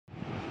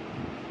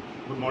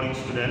Good morning,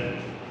 student.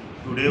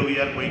 Today we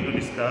are going to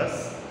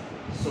discuss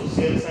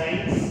Social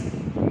Science,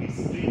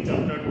 History,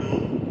 Chapter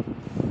 2,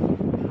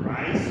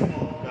 Rise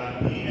of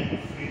Gandhi and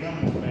Freedom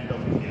Movement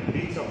of India.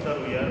 This chapter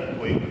we are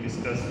going to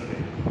discuss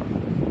today.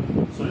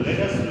 So let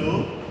us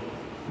look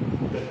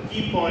the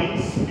key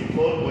points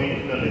before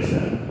going to the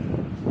lesson.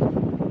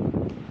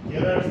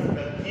 Here are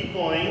the key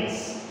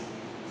points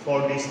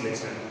for this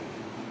lesson.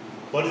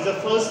 What is the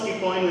first key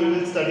point we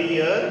will study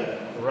here?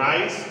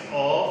 Rise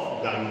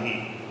of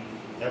Gandhi.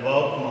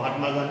 About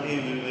Mahatma Gandhi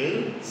we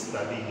will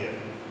study here.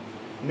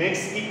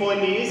 Next key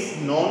point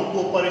is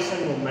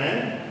non-cooperation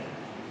movement.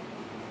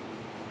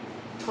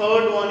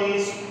 Third one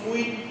is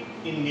Quit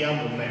India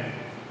movement.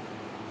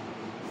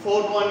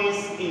 Fourth one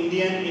is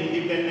Indian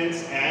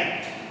Independence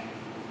Act.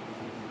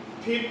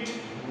 Fifth,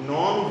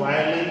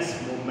 non-violence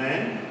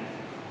movement.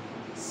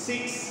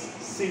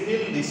 Sixth,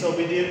 civil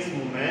disobedience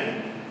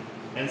movement.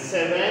 And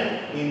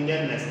 7,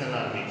 Indian National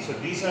Army. So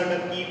these are the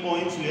key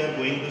points we are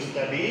going to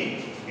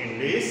study in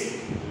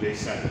this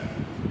lesson.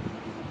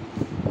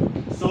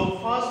 So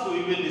first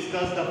we will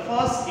discuss the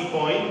first key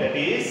point, that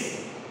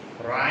is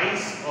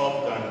Rise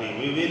of Gandhi.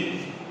 We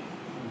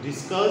will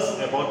discuss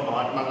about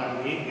Mahatma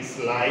Gandhi, his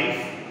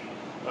life,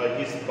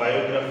 his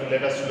biography.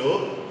 Let us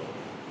look.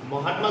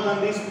 Mahatma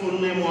Gandhi's full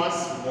name was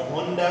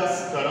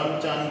Mohandas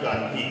Karamchand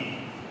Gandhi.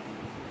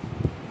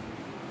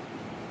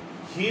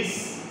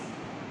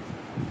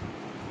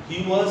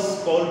 He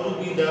was called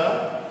to be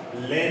the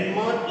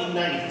landmark in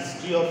the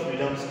history of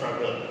freedom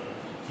struggle.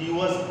 He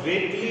was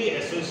greatly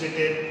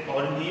associated,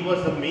 or he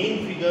was the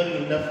main figure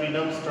in the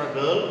freedom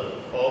struggle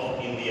of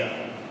India.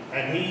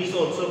 And he is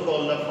also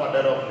called the father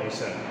of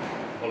nation.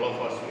 All of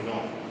us we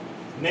know.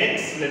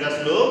 Next, let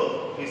us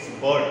look his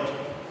birth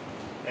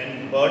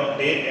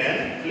date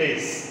and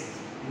place.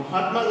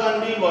 Mahatma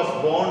Gandhi was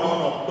born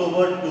on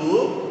October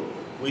 2.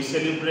 We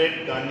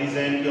celebrate Gandhi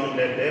Jayanti on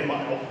that day,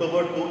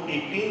 October 2,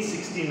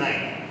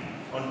 1869.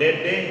 On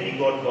that day, he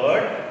got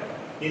birth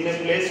in a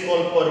place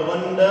called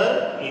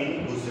Porbandar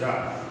in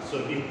Gujarat. So,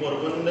 in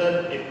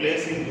Porbandar, a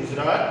place in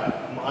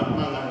Gujarat,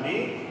 Mahatma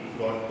Gandhi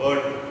got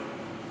birth.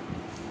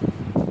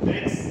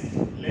 Next,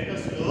 let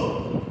us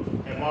look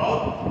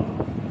about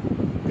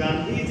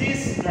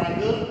Gandhiji's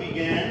struggle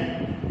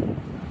began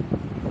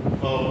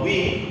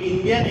with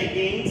India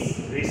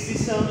against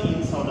racism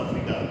in South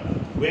Africa.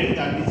 When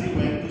Gandhiji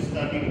went to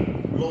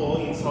study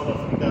law in South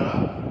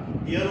Africa,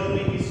 here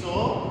only he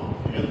saw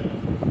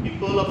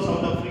people of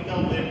South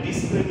Africa were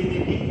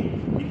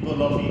discriminating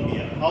people of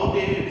India. How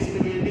they were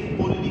discriminating?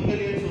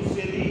 Politically and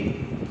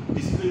socially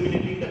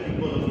discriminating the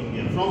people of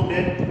India. From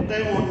that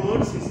time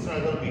onwards, his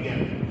struggle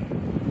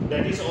began.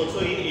 That is also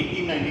in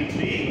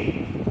 1893,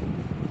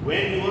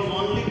 when he was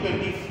only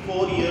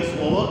 24 years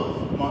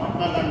old.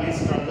 Mahatma Gandhi's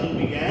struggle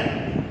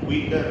began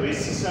with the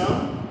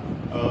racism,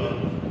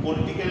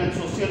 political and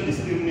social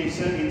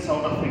discrimination in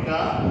South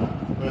Africa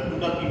to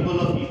the people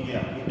of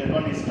India. That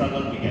one his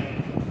struggle began.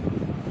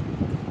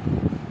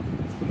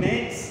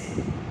 Next,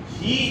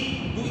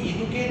 to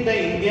educate the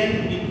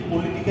Indian in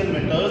political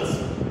matters,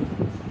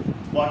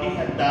 what he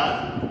had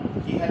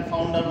done, he had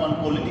founded one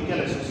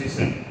political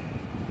association,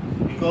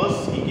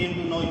 because he came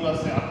to know it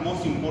was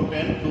utmost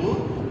important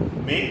to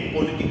make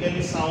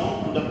politically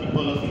sound to the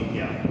people of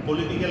India.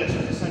 Political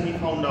association he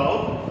found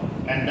out,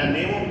 and the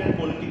name of that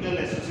political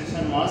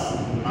association was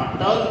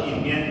Natal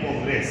Indian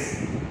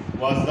Congress.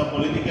 Was the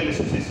political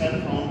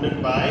association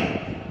founded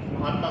by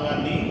Mahatma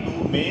Gandhi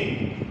to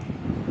make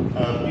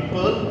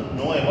people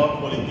know about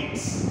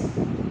politics.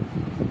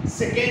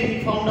 Second, he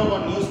founded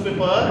a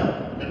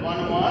newspaper. That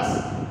one was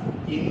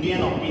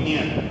Indian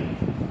Opinion,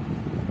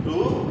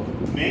 to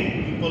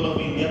make people of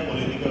India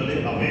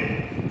politically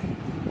aware.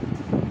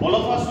 All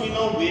of us we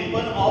know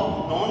weapon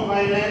of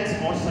non-violence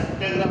or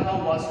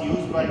satyagraha was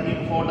used by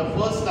him for the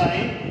first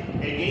time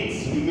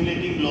against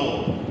humiliating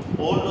law.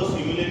 All those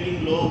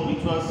humiliating law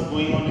which was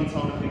going on in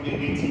South Africa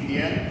against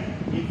India,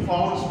 he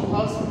first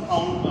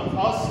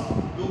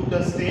took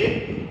the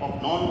step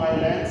of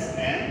non-violence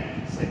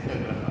and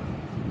satyagraha.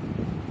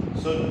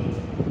 So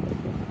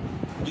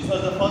this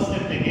was the first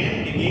step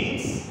again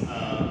against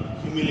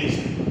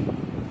humiliation.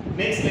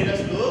 Next, let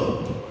us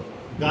look.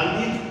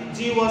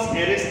 Gandhiji was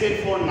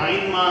arrested for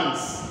 9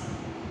 months.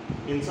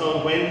 And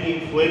so when he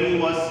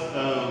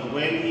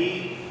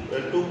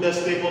took the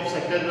step of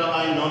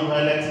satyagraha and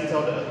non-violence in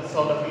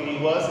South Africa, he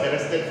was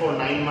arrested for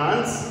 9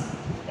 months.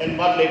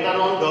 But later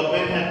on,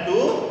 government had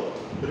to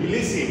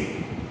release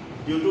him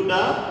due to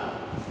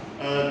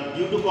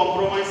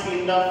compromise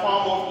in the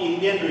form of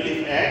Indian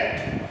Relief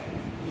Act.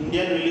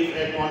 Indian Relief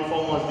Act, one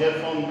form was there.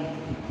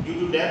 Due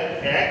to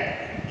that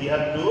act,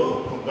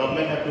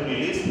 government had to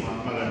release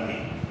Mahatma Gandhi.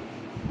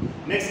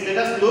 Next, let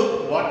us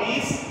look what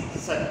is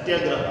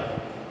satyagraha.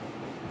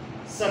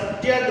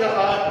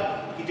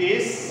 Satyagraha, it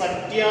is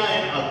satya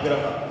and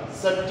agraha.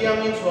 Satya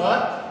means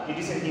what? It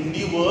is a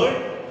Hindi word.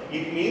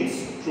 It means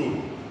truth.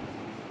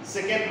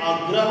 Second,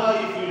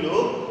 agraha, if you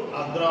look,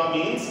 agraha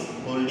means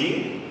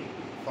holding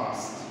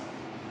fast.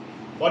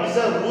 What is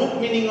the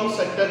root meaning of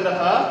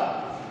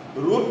satyagraha?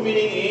 Root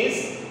meaning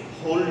is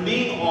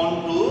holding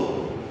on to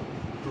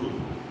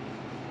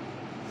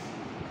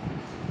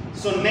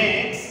So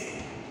next,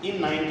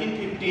 in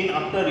 1915,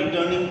 after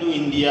returning to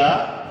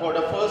India, for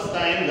the first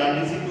time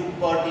Gandhiji took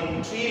part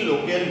in 3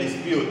 local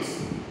disputes.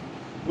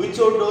 Which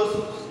of those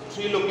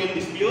 3 local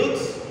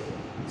disputes?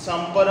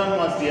 Champaran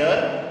was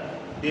there.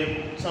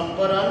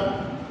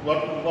 Champaran,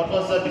 what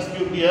was the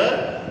dispute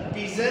here?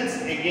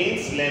 Peasants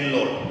against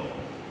landlord.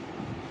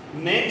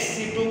 Next,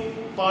 he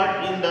took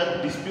part in the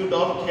dispute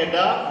of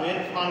Kheda,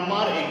 where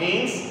farmer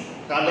against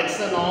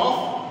collection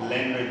of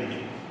land revenue.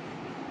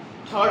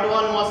 Third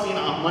one was in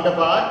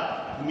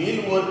Ahmedabad,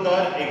 mill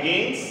worker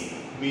against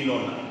mill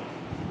owner.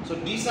 So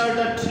these are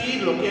the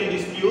 3 local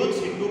disputes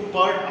he took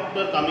part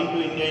after coming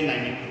to India in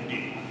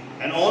 1915.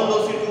 And all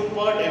those he took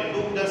part and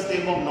took the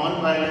step of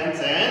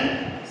non-violence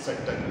and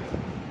sector.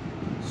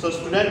 So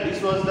student,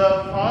 this was the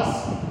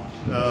first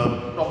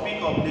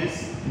topic of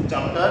this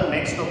chapter.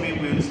 Next topic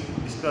we will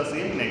discuss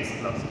in next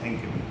class.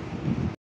 Thank you.